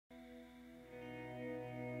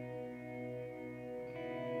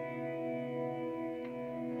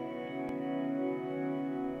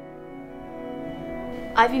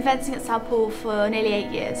I've been fencing at Salle Paul for nearly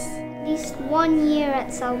 8 years. At least 1 year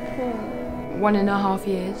at Salle Paul. 1.5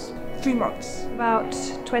 years. 3 months. About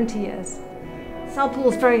 20 years. Salle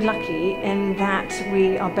Paul's very lucky in that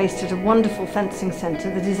we are based at a wonderful fencing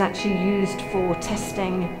centre that is actually used for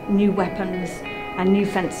testing new weapons and new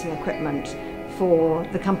fencing equipment for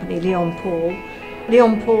the company Salle Paul.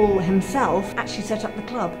 Salle Paul himself actually set up the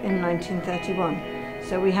club in 1931,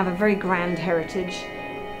 so we have a very grand heritage.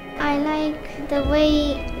 I like the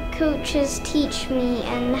way coaches teach me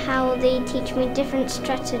and how they teach me different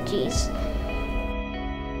strategies.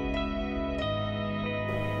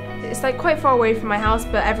 It's like quite far away from my house,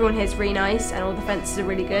 but everyone here is really nice and all the fences are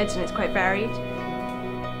really good and it's quite varied.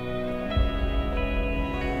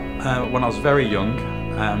 When I was very young,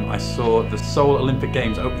 I saw the Seoul Olympic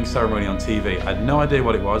Games opening ceremony on TV. I had no idea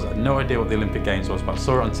what it was, I had no idea what the Olympic Games was, but I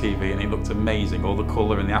saw it on TV and it looked amazing. All the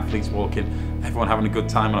colour and the athletes walking, everyone having a good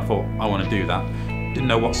time, and I thought, I want to do that. Didn't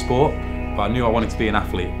know what sport, but I knew I wanted to be an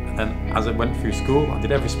athlete. And then as I went through school, I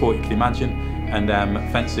did every sport you can imagine, and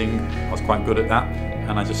fencing, I was quite good at that.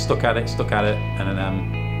 And I just stuck at it, and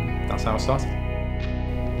then that's how I started.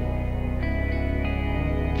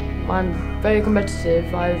 I'm very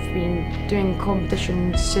competitive. I've been doing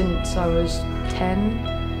competitions since I was 10,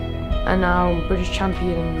 and now I'm British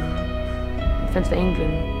champion in fencing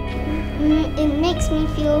England. It makes me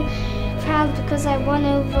feel proud because I won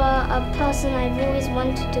over a person I've always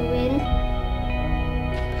wanted to win.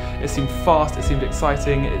 It seemed fast, it seemed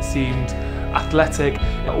exciting, it seemed athletic,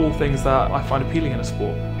 all things that I find appealing in a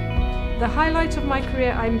sport. The highlight of my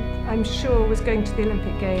career, I'm sure, was going to the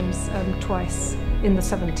Olympic Games twice in the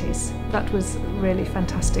 70s. That was really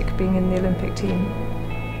fantastic, being in the Olympic team.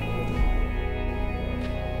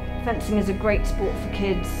 Fencing is a great sport for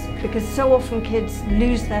kids because so often kids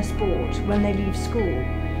lose their sport when they leave school.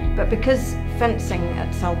 But because fencing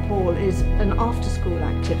at Salle Paul is an after-school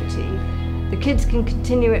activity, the kids can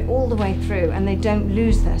continue it all the way through and they don't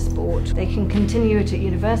lose their sport. They can continue it at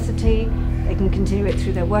university, they can continue it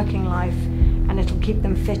through their working life, and it'll keep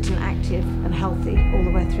them fit and active and healthy all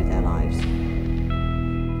the way through their lives.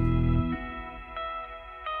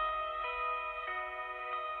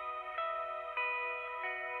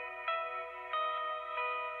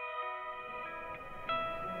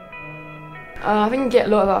 I think you get a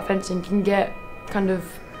lot about fencing. You can get kind of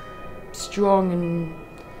strong and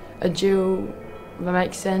agile, if that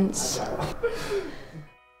makes sense.